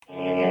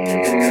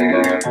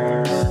Welcome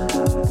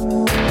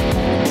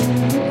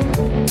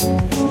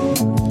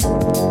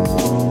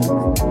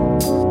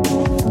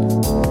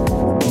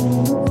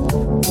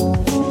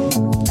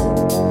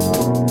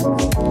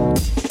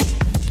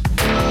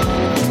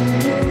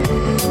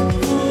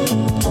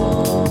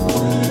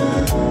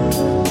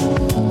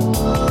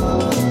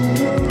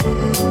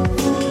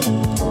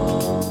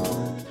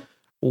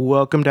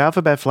to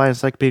Alphabet Flight,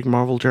 Encyclopedic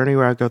Marvel Journey,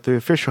 where I go through the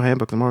official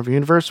handbook of the Marvel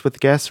Universe with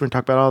guests. We're going to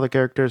talk about all the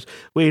characters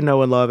we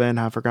know and love and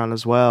have forgotten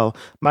as well.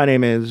 My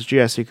name is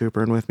Jesse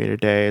Cooper, and with me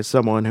today is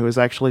someone who is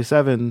actually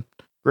seven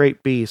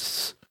great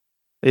beasts.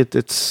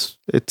 It's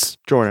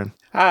Jordan.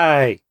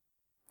 Hi.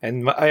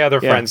 And my other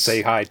friends Yes.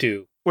 say hi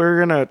too. We're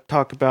going to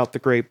talk about the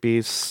great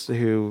beasts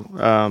who,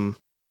 are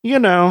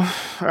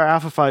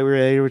Alpha Flight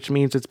related, which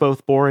means it's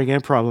both boring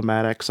and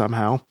problematic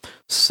somehow.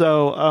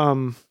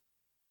 So,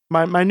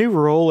 my new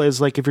rule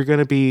is, like, if you're going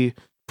to be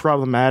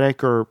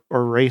problematic or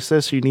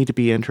racist, you need to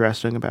be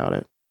interesting about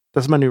it.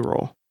 That's my new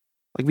rule.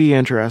 Like, be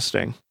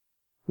interesting.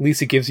 At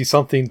least it gives you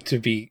something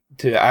to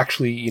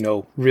actually,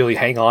 really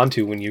hang on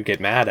to when you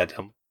get mad at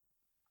them.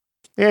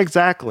 Yeah,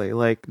 exactly.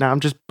 Like, now I'm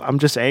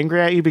just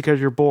angry at you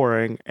because you're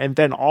boring, and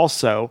then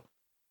also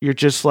you're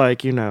just,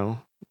 like,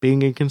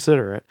 being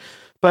inconsiderate.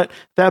 But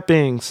that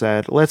being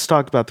said, let's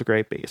talk about the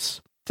Great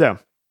Beasts. So,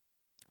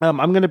 I'm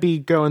going to be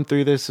going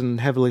through this and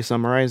heavily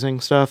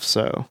summarizing stuff,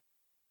 so,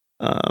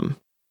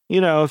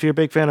 if you're a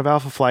big fan of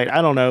Alpha Flight,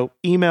 I don't know,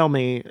 email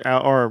me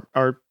or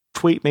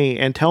tweet me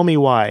and tell me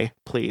why,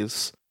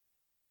 please.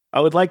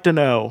 I would like to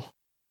know.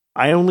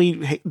 I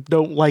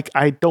don't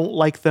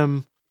like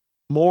them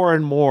more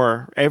and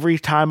more every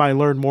time I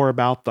learn more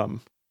about them.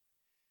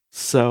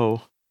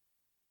 So,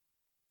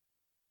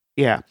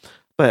 yeah.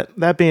 But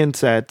that being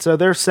said, so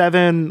there's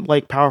seven,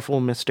 like, powerful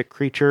mystic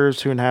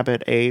creatures who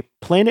inhabit a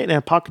planet in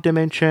a pocket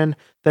dimension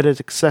that is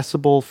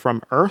accessible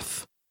from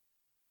Earth.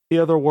 The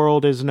other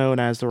world is known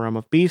as the Realm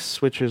of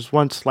Beasts, which is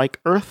once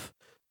like Earth.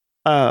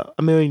 A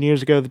million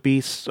years ago, the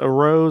beasts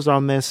arose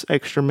on this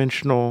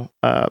extra-dimensional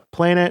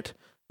planet,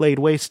 laid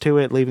waste to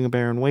it, leaving a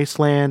barren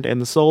wasteland,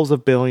 and the souls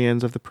of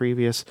billions of the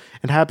previous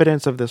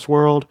inhabitants of this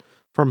world,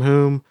 from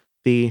whom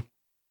the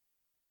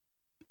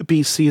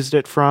beast seized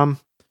it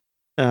from,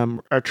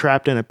 are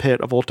trapped in a pit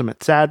of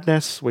ultimate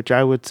sadness, which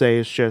I would say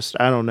is just,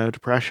 I don't know,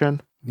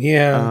 depression.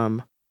 Yeah.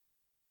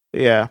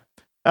 Yeah.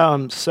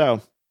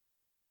 But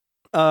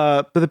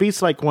the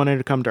beasts, like, wanted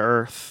to come to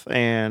Earth,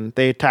 and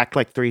they attacked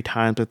like 3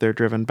 times, but they're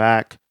driven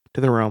back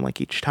to the realm like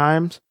each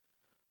time.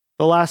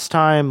 The last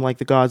time, like,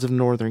 the gods of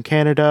northern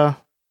Canada,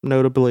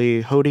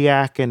 notably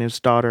Hodiak and his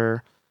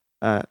daughter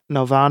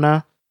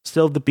Nelvana,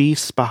 sealed the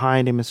beasts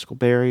behind a mystical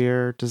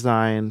barrier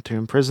designed to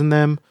imprison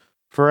them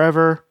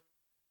forever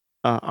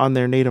on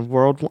their native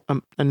world.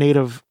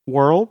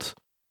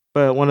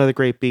 But one of the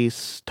great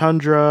beasts,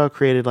 Tundra,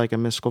 created like a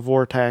mystical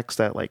vortex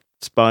that, like,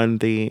 spun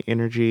the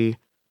energy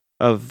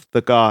of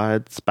the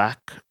gods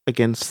back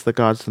against the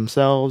gods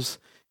themselves.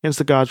 Hence,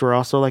 the gods were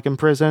also, like,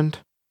 imprisoned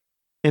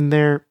in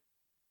their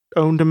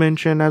own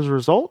dimension as a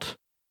result.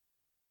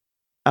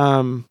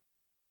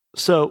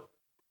 So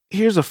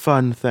here's a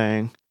fun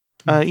thing.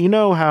 You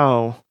know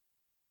how,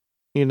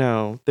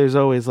 there's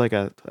always like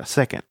a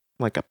second,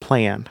 like a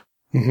plan.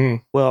 Mm-hmm.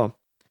 Well,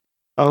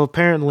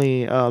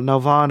 apparently,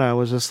 Nelvana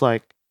was just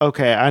like,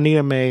 okay, I need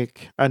to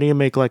make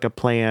like a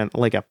plan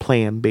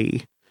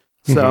B.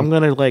 So I'm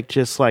gonna, like,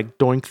 just, like,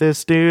 doink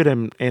this dude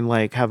and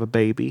like have a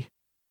baby.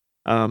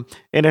 And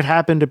it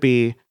happened to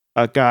be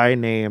a guy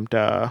named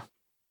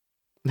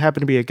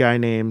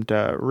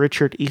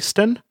Richard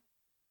Easton,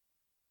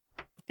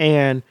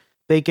 and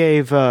she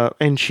gave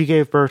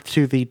birth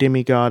to the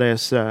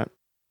demigoddess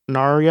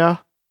Narya,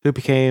 who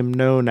became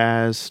known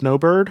as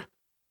Snowbird,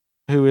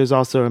 who is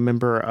also a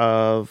member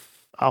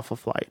of Alpha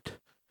Flight.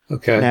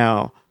 Okay.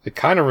 Now, I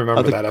kind of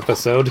remember that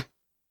episode.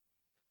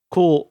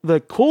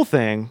 The cool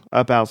thing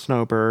about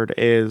Snowbird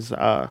is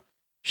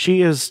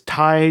she is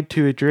tied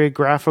to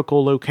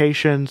geographical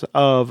locations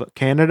of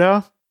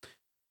Canada,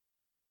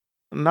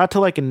 not to,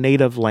 like, a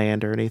native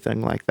land or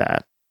anything like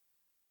that.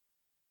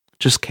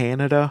 Just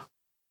Canada.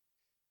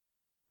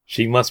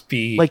 She must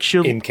be, like,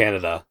 in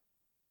Canada.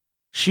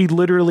 She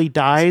literally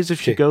dies if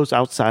she goes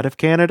outside of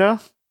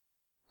Canada.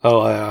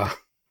 Oh, yeah.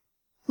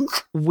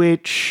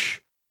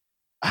 Which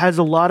has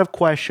a lot of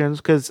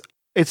questions, because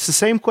it's the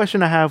same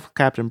question I have with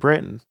Captain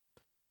Britain.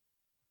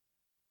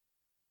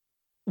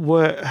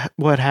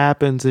 What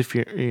happens if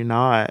you're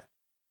not?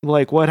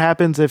 Like, what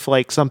happens if,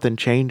 like, something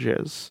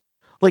changes?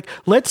 Like,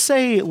 let's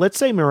say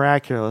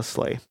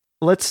miraculously.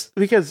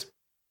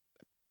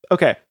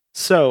 Okay,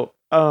 so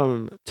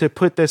to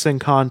put this in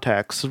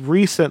context,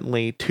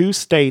 recently 2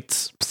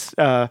 states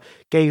had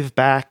to give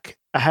back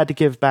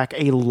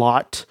a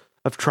lot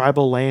of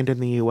tribal land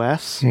in the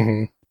U.S.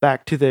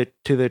 Back to the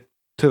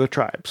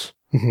tribes.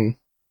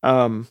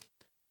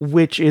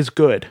 Which is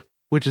good,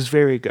 which is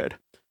very good.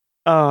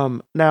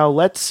 Now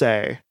let's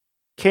say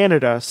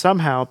Canada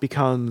somehow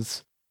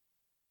becomes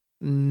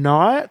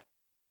not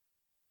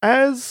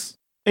as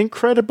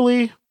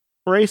incredibly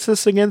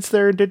racist against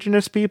their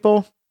indigenous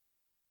people.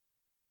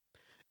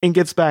 and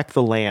gets back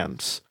the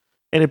lands,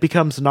 and it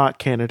becomes not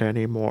Canada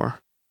anymore.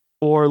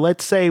 Or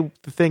let's say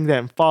the thing that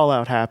in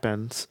Fallout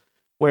happens,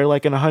 where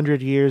like in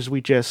 100 years we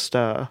just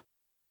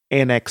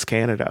annex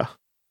Canada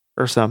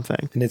or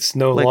something. And it's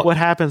no like what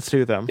happens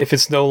to them if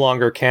it's no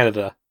longer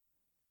Canada?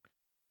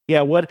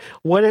 Yeah, what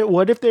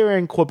if they're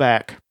in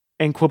Quebec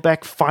and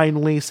Quebec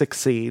finally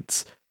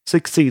succeeds,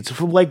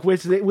 like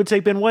which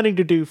they've been wanting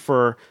to do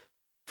for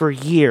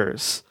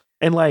years,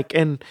 and like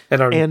and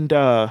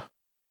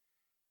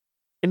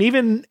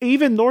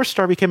even North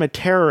Star became a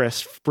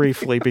terrorist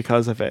briefly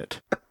because of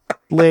it.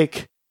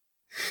 Like,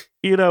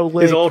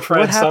 like his old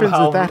friends what happens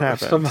if that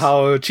happens?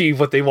 Somehow achieve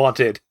what they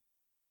wanted.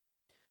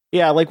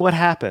 Yeah, like what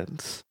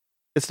happens?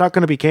 It's not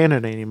going to be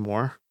Canada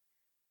anymore.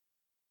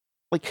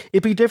 Like,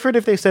 it'd be different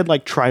if they said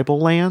like tribal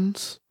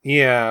lands.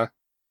 Yeah,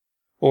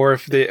 or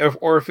if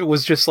it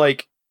was just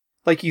like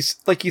you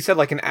said,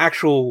 like an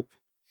actual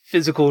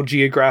physical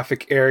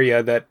geographic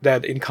area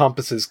that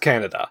encompasses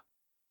Canada.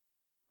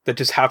 That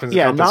just happens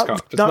to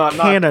encompass not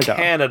Canada. Not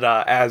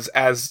Canada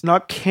as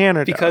not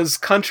Canada, because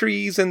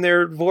countries and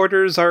their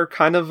borders are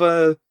kind of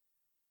a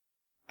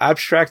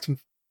abstract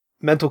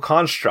mental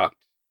construct.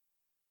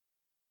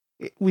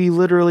 We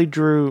literally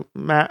drew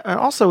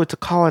also it's a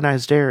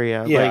colonized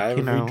area. Yeah,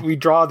 like, we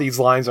draw these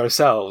lines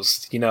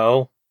ourselves,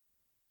 Yeah,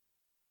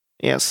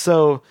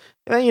 so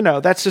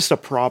that's just a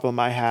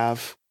problem I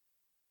have.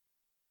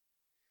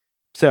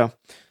 So,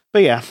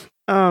 but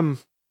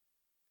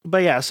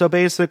yeah, so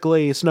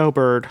basically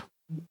Snowbird,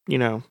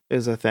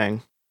 is a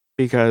thing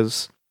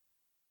because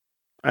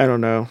I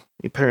don't know.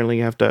 Apparently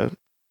you have to,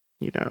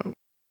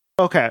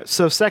 Okay,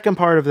 so second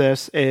part of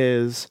this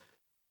is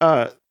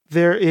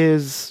there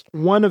is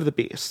one of the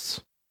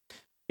beasts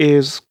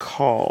is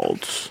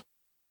called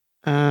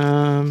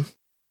Tarnarak.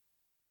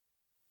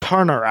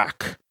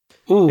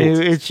 Ooh,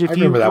 if you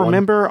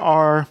remember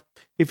our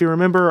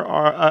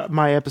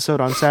my episode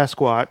on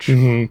Sasquatch,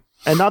 mm-hmm.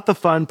 and not the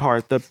fun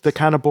part, the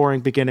kind of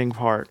boring beginning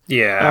part.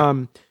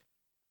 Yeah.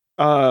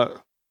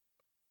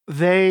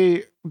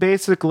 They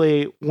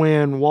basically,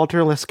 when Walter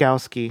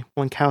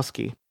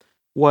Lankowski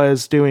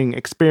was doing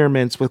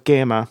experiments with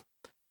gamma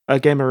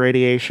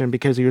radiation,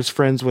 because he was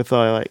friends with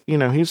he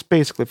was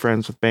basically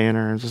friends with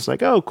Banner, and just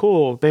like, oh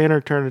cool, Banner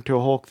turned into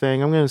a Hulk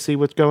thing, I'm gonna see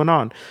what's going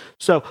on.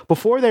 So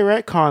before they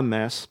retcon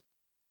this,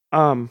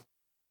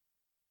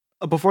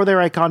 before they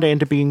retconned it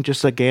into being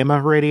just a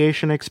gamma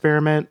radiation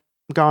experiment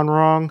gone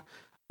wrong,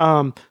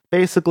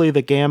 basically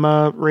the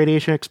gamma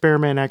radiation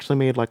experiment actually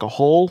made like a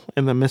hole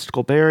in the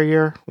mystical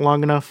barrier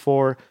long enough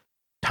for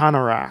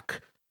Tanarak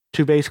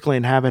to basically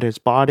inhabit his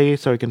body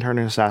so he can turn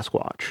into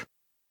Sasquatch.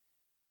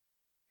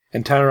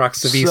 And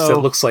Tanarak's the beast that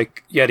looks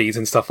like Yetis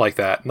and stuff like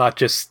that, not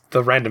just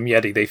the random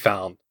Yeti they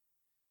found.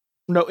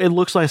 No, it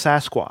looks like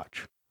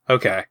Sasquatch.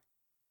 Okay.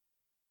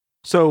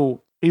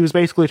 So he was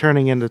basically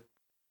turning into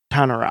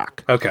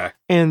Tanarak. Okay.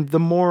 And the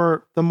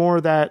more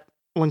that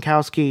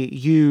Lankowski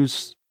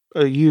used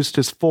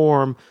his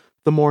form,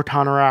 the more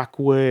Tanarak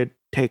would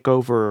take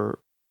over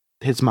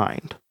his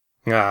mind.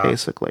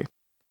 Basically.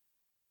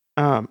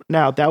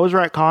 Now that was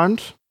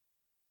retconned,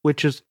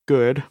 which is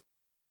good.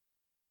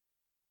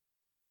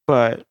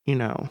 But,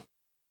 it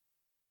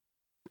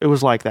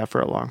was like that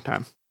for a long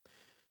time.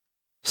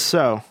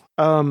 So,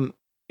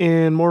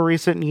 in more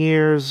recent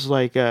years,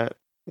 like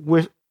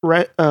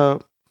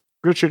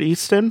Richard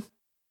Easton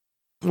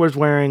was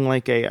wearing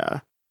like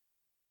a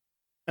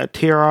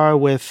tiara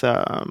with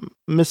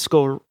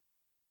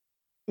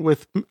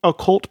with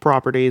occult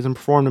properties, and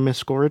performed a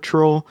mystical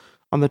ritual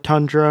on the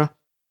tundra,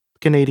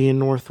 Canadian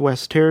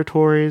Northwest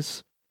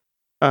Territories,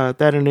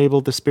 that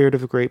enabled the spirit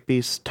of the great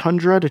beast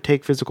Tundra to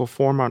take physical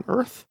form on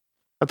Earth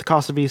at the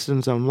cost of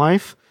Easton's own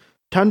life.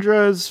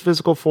 Tundra's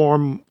physical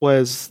form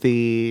was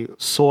the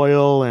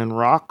soil and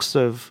rocks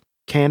of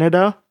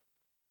Canada.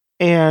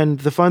 And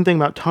the fun thing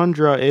about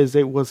Tundra is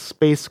it was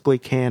basically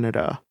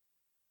Canada.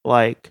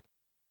 Like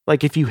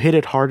if you hit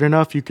it hard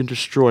enough, you can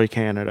destroy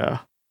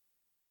Canada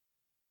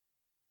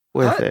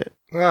with it.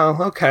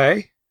 Well,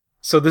 okay.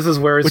 So this is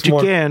where it's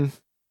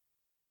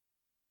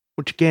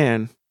which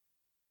again,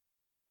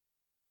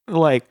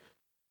 like,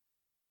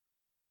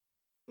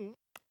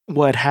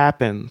 what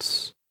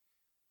happens?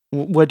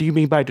 What do you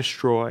mean by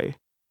destroy?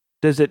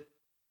 Does it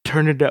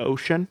turn into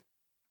ocean?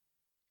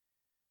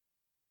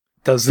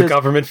 Does the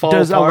government fall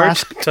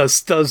apart?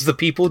 Does the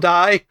people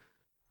die?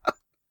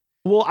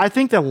 Well, I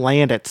think the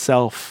land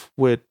itself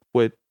would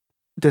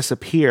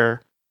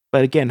disappear,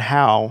 but again,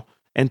 how?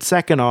 And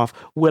second off,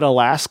 would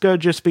Alaska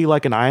just be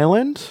like an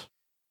island?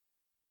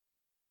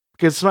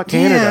 Because it's not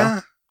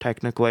Canada,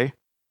 technically.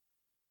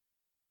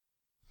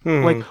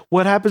 Like,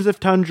 what happens if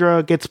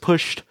Tundra gets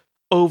pushed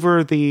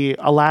over the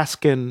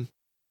Alaskan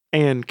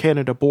and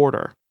Canada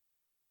border?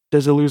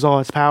 Does it lose all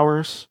its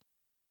powers?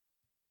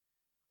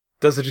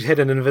 Does it hit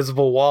an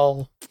invisible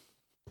wall?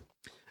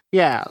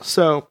 Yeah,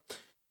 so,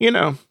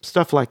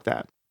 stuff like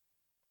that.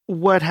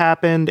 What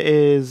happened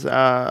is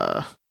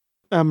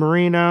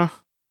Marina,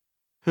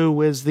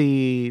 who is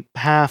the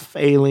half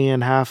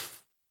alien,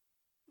 half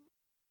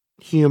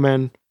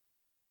human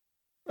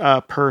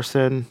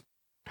person,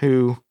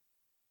 who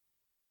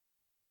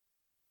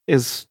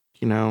is,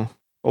 a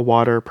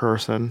water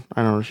person.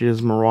 I don't know, she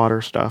does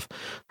marauder stuff.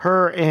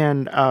 Her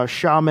and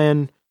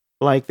Shaman,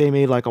 like, they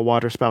made like a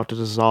water spout to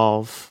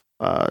dissolve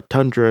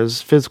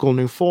Tundra's physical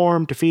new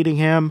form, defeating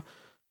him,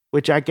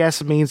 which I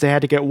guess means they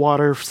had to get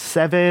water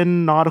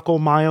 7 nautical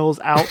miles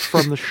out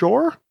from the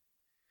shore.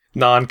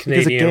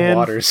 Non-Canadian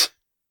waters.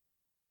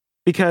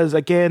 Because,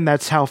 again,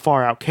 that's how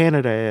far out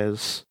Canada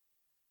is.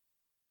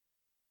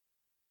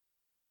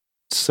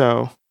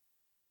 So.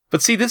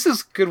 But see, this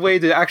is a good way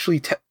to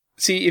actually...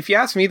 see, if you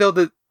ask me, though,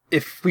 that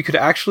if we could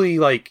actually,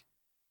 like,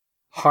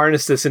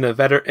 harness this in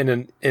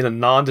a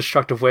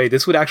non-destructive way,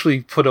 this would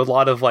actually put a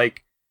lot of,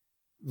 like,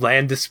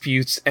 land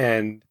disputes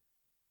and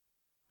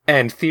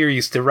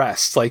theories to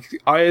rest. Like,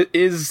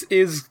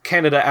 is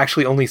Canada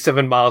actually only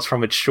 7 miles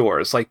from its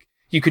shores? Like,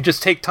 you could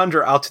just take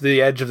Tundra out to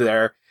the edge of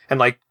there and,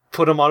 like,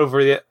 put him on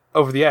over the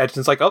edge, and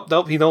it's like, oh,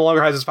 nope, he no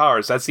longer has his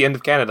powers. That's the end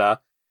of Canada.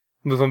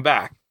 Move him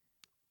back.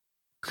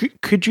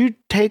 Could you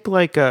take,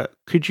 like,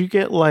 could you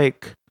get,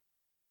 like,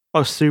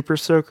 a super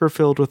soaker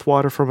filled with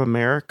water from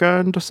America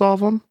and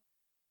dissolve them?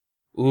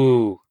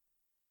 Ooh.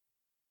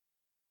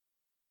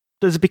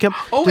 Does it become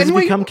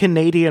become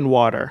Canadian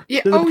water?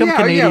 Yeah. Does it become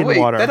Canadian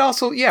water? That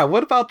also, yeah.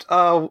 What about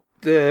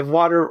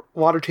the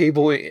water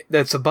table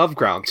that's above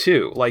ground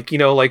too? Like,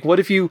 like what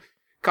if you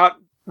got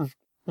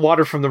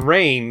water from the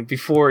rain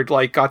before it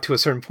like got to a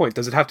certain point?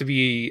 Does it have to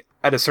be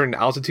at a certain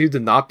altitude to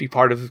not be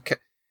part of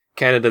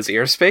Canada's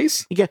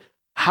airspace? Yeah.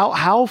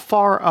 How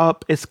far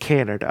up is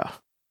Canada?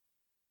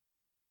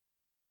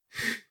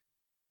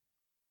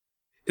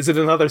 Is it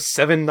another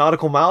 7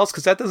 nautical miles?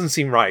 Because that doesn't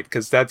seem right.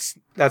 Because that's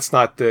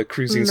not the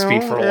cruising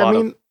speed for a lot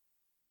of.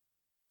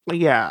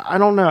 Yeah, I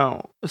don't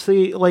know.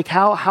 See, like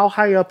how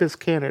high up is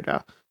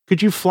Canada?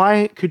 Could you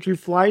fly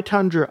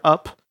Tundra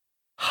up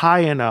high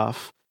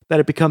enough that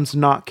it becomes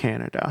not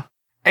Canada?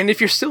 And if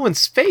you're still in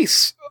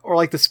space, or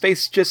like the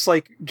space just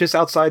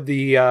outside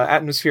the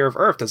atmosphere of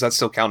Earth, does that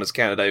still count as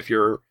Canada if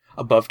you're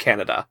above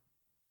Canada?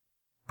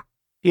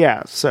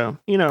 Yeah, so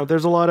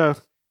there's a lot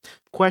of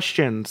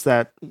questions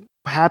that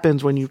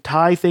happens when you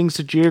tie things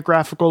to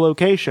geographical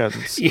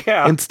locations.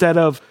 Yeah. Instead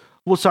of,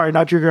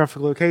 not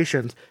geographical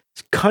locations,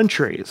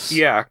 countries.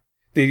 Yeah.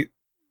 The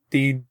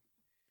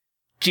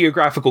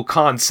geographical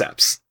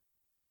concepts.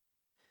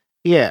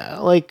 Yeah,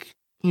 like,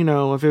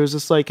 if it was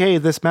just like, hey,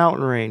 this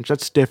mountain range,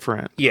 that's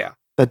different. Yeah.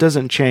 That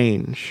doesn't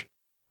change.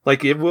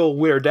 Like, it will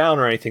wear down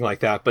or anything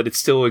like that, but it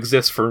still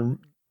exists for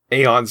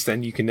aeons,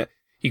 then you can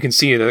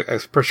see it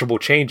as appreciable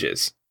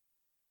changes.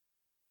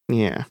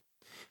 Yeah.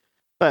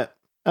 But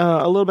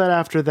a little bit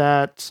after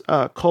that,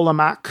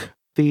 Kolamak,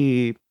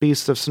 the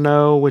beast of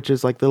snow, which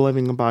is like the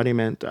living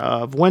embodiment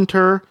of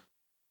winter,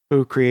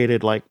 who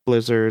created like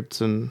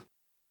blizzards and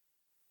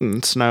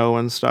snow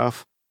and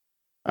stuff.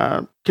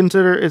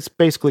 It's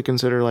basically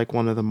considered like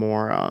one of the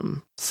more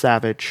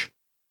savage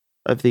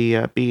of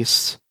the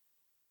beasts.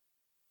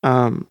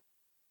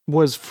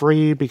 Was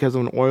freed because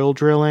of an oil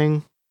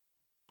drilling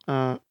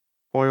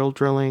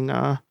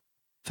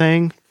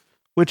thing,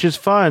 which is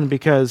fun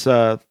because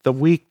the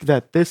week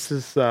that this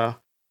is the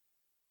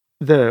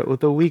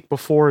week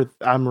before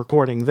I'm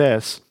recording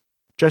this,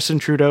 Justin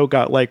Trudeau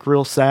got like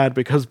real sad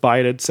because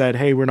Biden said,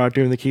 "Hey, we're not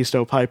doing the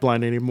Keystone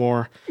Pipeline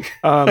anymore."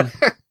 And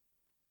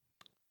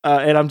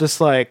I'm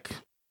just like,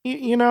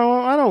 I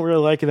don't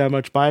really like it that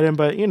much, Biden,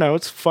 but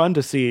it's fun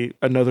to see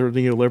another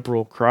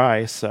neoliberal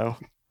cry, so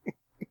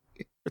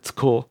it's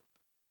cool.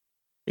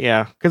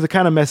 Yeah, because it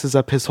kind of messes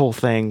up his whole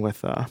thing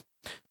with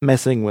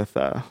messing with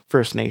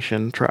First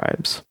Nation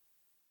tribes.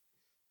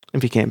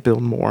 If you can't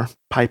build more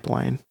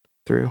pipeline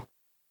through.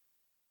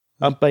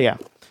 But yeah,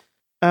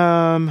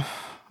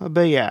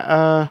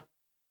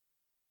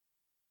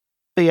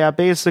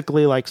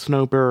 basically, like,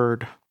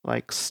 Snowbird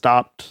like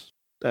stopped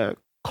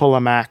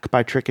Kolamak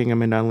by tricking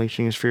him into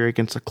unleashing his fury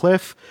against a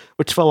cliff,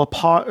 which fell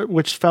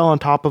on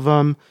top of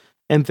him,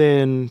 and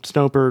then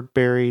Snowbird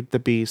buried the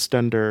beast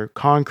under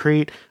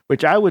concrete,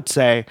 which I would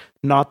say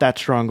not that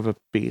strong of a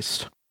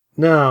beast.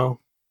 No.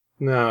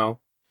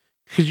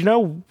 Because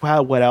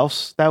what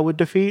else that would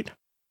defeat?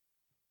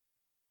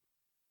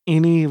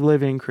 Any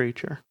living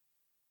creature.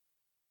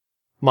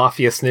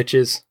 Mafia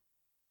snitches.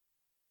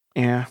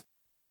 Yeah.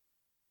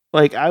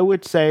 Like, I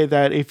would say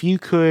that if you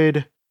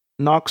could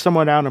knock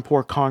someone out and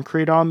pour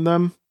concrete on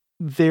them,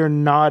 they're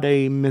not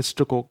a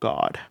mystical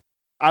god.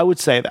 I would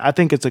say that. I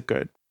think it's a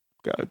good,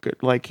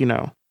 like,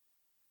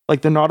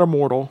 like, they're not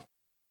immortal,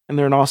 and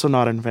they're also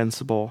not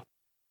invincible,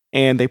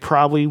 and they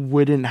probably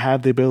wouldn't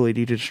have the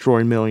ability to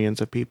destroy millions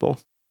of people.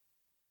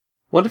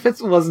 What if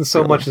it wasn't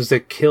so much as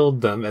it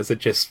killed them, as it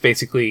just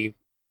basically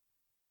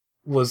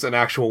was an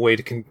actual way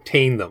to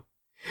contain them?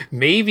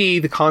 Maybe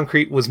the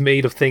concrete was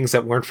made of things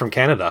that weren't from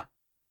Canada.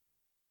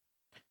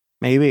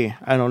 Maybe.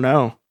 I don't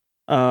know.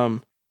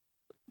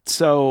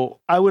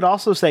 So I would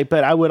also say,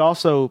 but I would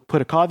also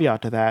put a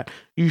caveat to that.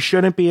 You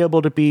shouldn't be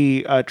able to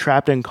be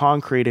trapped in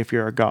concrete if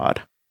you're a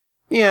god.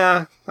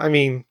 Yeah, I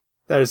mean,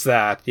 there's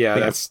that. Yeah,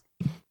 that's...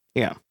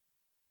 Yeah.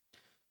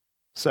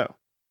 So,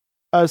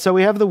 So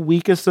we have the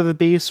weakest of the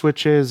beasts,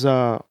 which is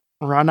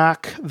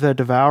Ranak the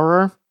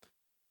Devourer.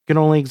 Can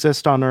only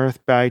exist on Earth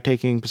by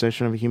taking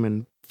possession of a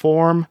human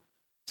form.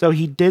 So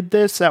he did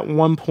this at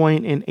one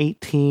point in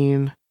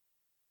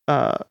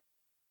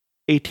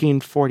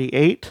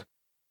 1848.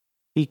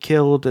 He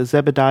killed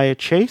Zebediah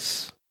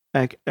Chase,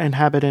 an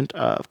inhabitant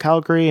of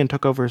Calgary, and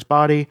took over his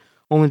body,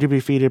 only to be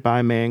defeated by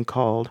a man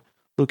called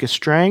Lucas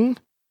Strang,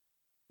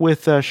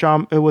 with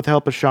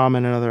help of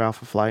Shaman and other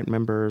Alpha Flight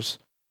members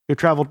who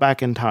traveled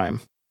back in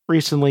time.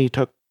 Recently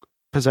took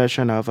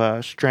possession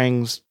of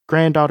Strang's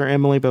granddaughter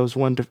Emily, but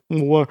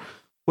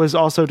was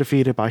also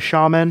defeated by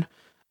Shaman.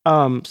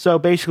 So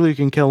basically you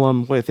can kill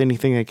him with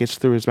anything that gets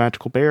through his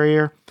magical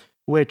barrier,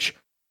 which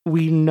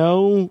we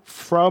know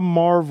from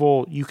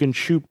Marvel you can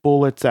shoot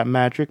bullets at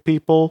magic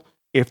people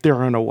if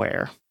they're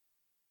unaware.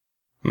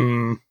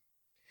 You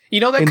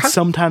know that, and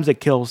sometimes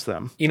it kills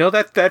them. You know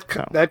that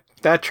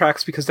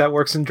tracks because that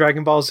works in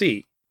Dragon Ball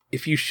Z.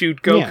 If you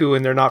shoot Goku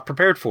and they're not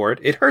prepared for it,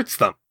 it hurts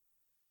them.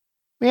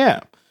 Yeah.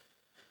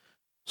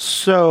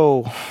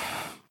 So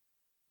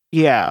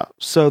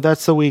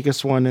that's the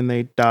weakest one, and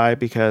they die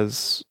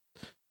because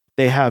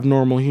they have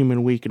normal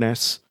human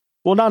weakness.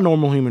 Well, not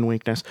normal human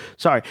weakness.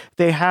 Sorry.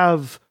 They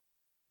have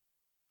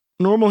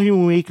normal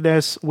human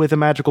weakness with a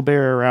magical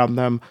barrier around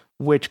them,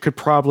 which could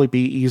probably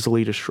be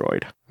easily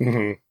destroyed.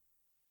 Mm-hmm.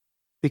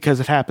 Because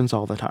it happens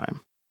all the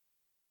time.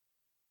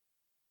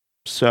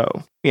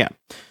 So, yeah.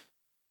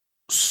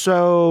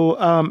 So,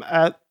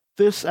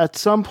 at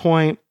some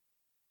point,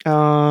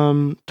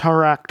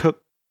 Tanorak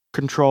took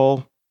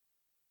control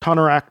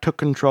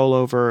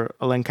over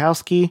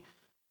Lenkowski,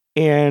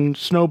 and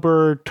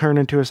Snowbird turned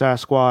into a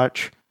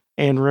Sasquatch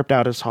and ripped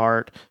out his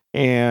heart,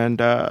 and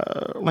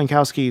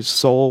Lenkowski's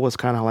soul was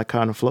kind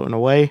of floating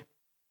away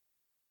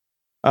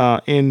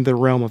in the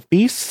realm of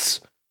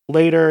beasts.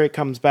 Later, it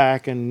comes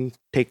back and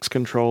takes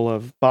control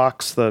of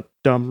Box, the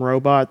dumb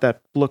robot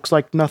that looks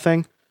like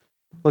nothing.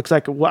 Looks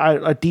like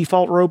a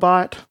default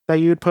robot that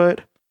you'd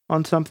put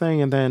on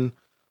something, and then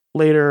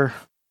later,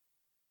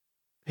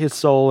 his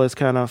soul is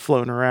kind of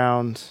floating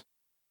around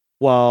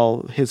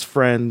while his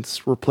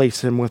friends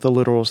replace him with a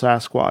literal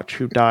Sasquatch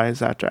who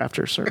dies after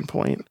a certain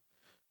point.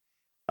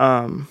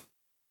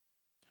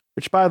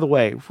 Which, by the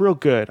way, real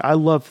good. I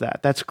love that.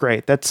 That's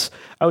great. I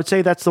would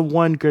say that's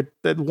one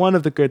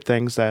of the good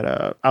things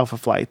that Alpha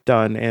Flight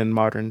done in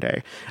modern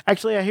day.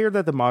 Actually, I hear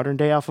that the modern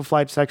day Alpha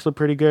Flight is actually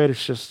pretty good.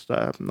 It's just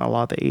a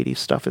lot of the 80s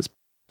stuff is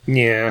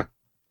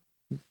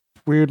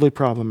weirdly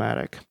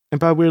problematic. And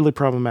by weirdly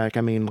problematic,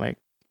 I mean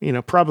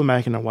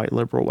problematic in a white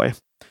liberal way,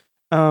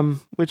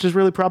 which is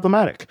really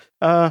problematic.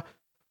 After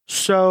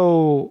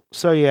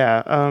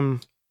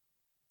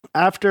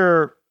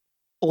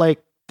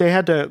they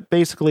had to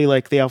basically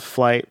the Alpha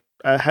Flight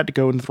had to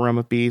go into the realm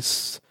of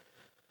beasts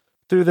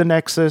through the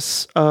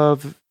nexus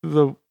of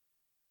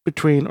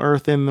between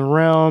Earth and the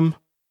realm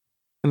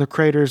and the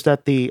craters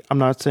that I'm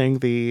not saying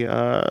the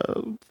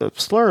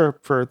slur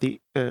for the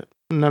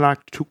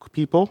Nanaktuk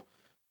people,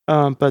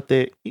 but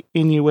the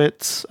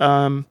Inuits,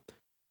 the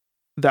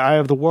Eye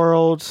of the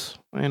World,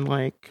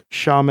 and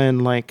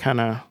Shaman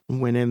kind of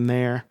went in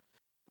there.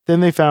 Then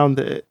they found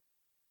the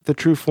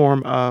true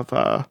form of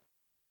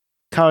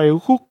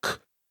Kariukuk,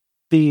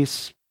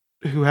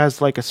 who has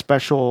a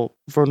special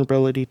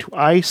vulnerability to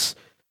ice,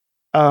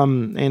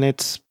 and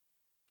it's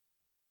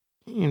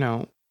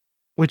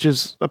which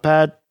is a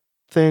bad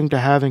thing to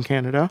have in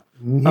Canada.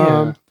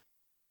 Yeah.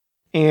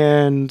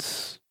 And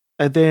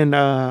then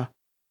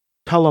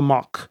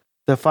Telemach,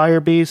 the fire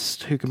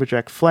beast who can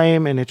project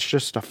flame, and it's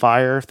just a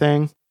fire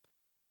thing.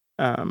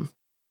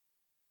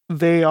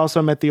 They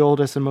also met the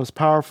oldest and most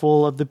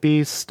powerful of the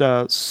beasts,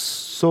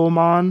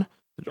 Solomon,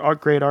 the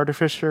great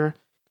artificer,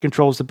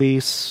 controls the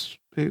beasts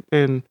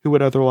and who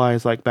would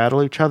otherwise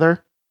battle each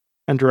other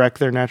and direct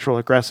their natural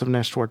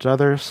aggressiveness towards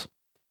others.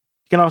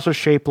 He can also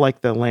shape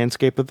the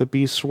landscape of the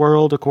beast's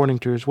world according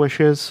to his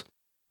wishes.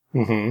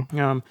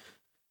 Mm-hmm.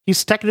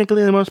 He's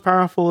technically the most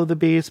powerful of the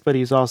beasts, but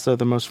he's also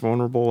the most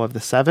vulnerable of the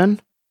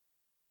 7.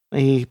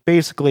 He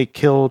basically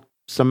killed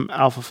some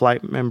Alpha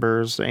Flight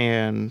members,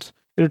 and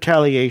in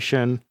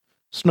retaliation,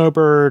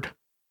 Snowbird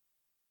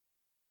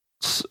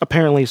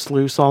apparently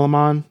slew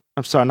Solomon.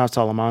 I'm sorry, not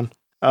Solomon.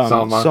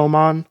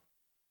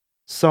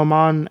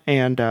 Solomon,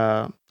 and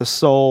the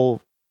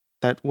soul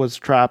that was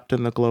trapped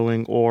in the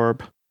glowing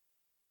orb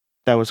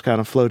that was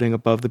kind of floating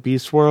above the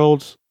beast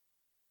world.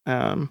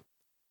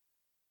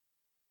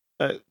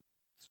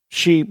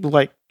 She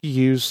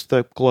used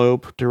the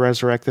globe to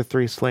resurrect the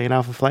 3 slain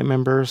Alpha Flight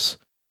members,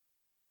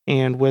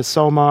 and with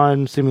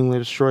Solomon seemingly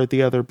destroyed,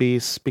 the other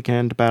beasts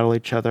began to battle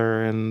each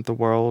other, and the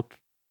world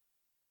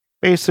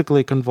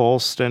basically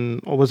convulsed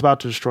and was about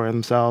to destroy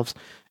themselves.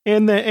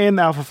 And the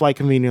Alpha Flight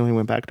conveniently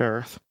went back to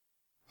Earth.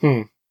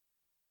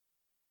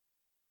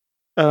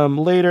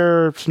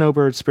 Later,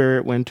 Snowbird's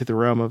spirit went to the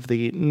realm of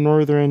the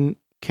Northern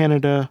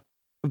Canada,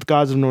 the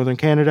gods of Northern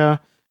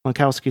Canada.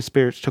 Lenkowski's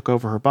spirits took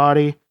over her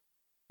body,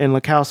 and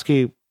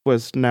Lenkowski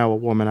was now a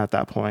woman at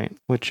that point,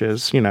 which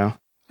is,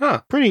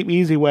 pretty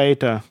easy way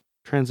to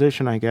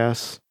transition, I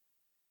guess.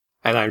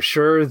 And I'm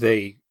sure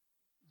they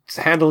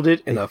handled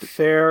it in a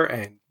fair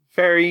and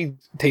very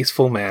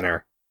tasteful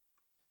manner.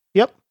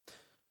 Yep.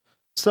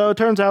 So it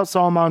turns out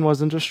Solomon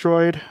wasn't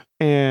destroyed,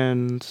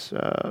 and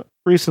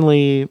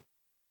recently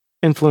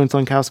influenced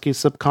Lankowski's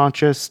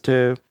subconscious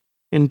to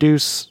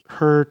induce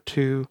her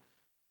to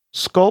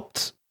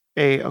sculpt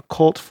a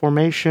occult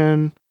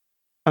formation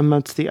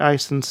amidst the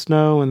ice and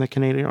snow in the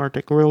Canadian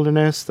Arctic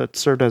wilderness that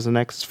served as an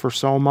X for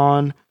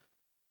Solomon,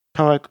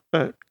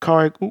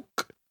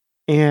 Karaguk,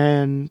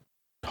 and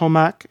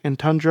Tomac and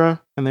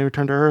Tundra, and they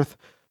returned to Earth.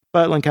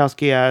 But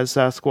Lankowski, as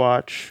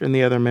Sasquatch and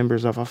the other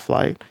members of a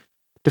flight,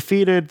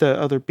 defeated the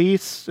other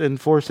beasts and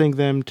forcing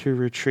them to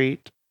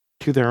retreat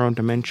to their own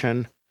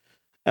dimension.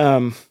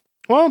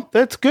 Well,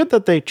 it's good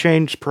that they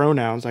changed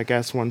pronouns, I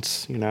guess,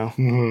 once,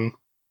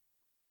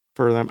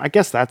 for them. I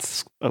guess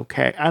that's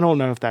okay. I don't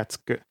know if that's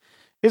good.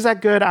 Is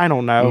that good? I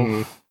don't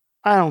know.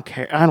 I don't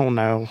care. I don't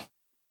know.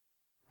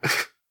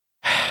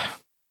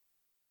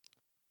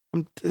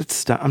 I'm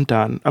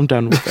done. I'm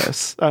done with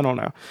this. I don't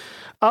know.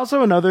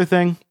 Also, another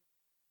thing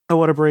I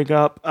want to bring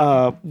up,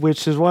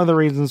 which is one of the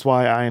reasons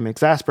why I am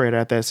exasperated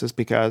at this, is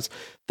because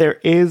there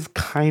is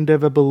kind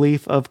of a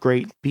belief of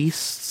great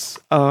beasts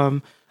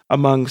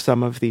among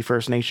some of the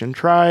First Nation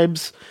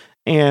tribes,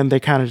 and they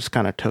kind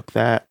of took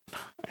that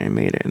and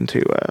made it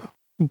into a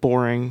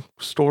boring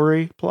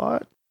story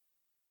plot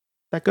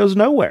that goes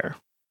nowhere.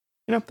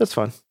 That's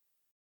fun.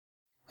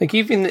 Like,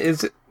 even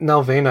is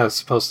Nalvena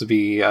supposed to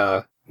be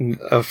a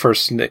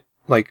first,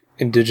 like,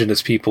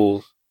 indigenous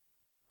people?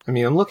 I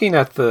mean, I'm looking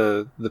at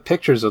the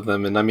pictures of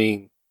them, and I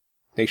mean,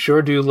 they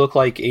sure do look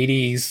like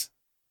 80s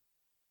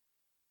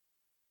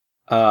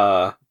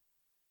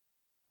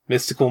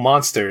mystical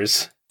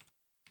monsters.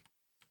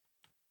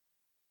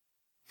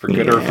 For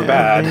good or for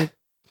bad.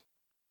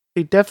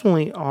 They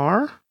definitely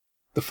are.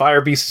 The fire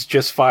beast is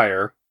just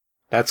fire.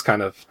 That's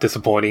kind of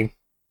disappointing.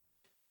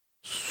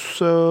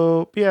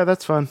 So, yeah,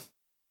 that's fun.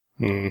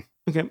 Okay,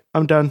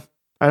 I'm done.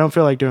 I don't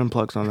feel like doing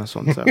plugs on this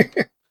one, so.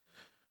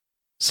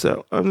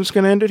 So, I'm just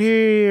going to end it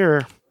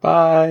here.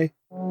 Bye.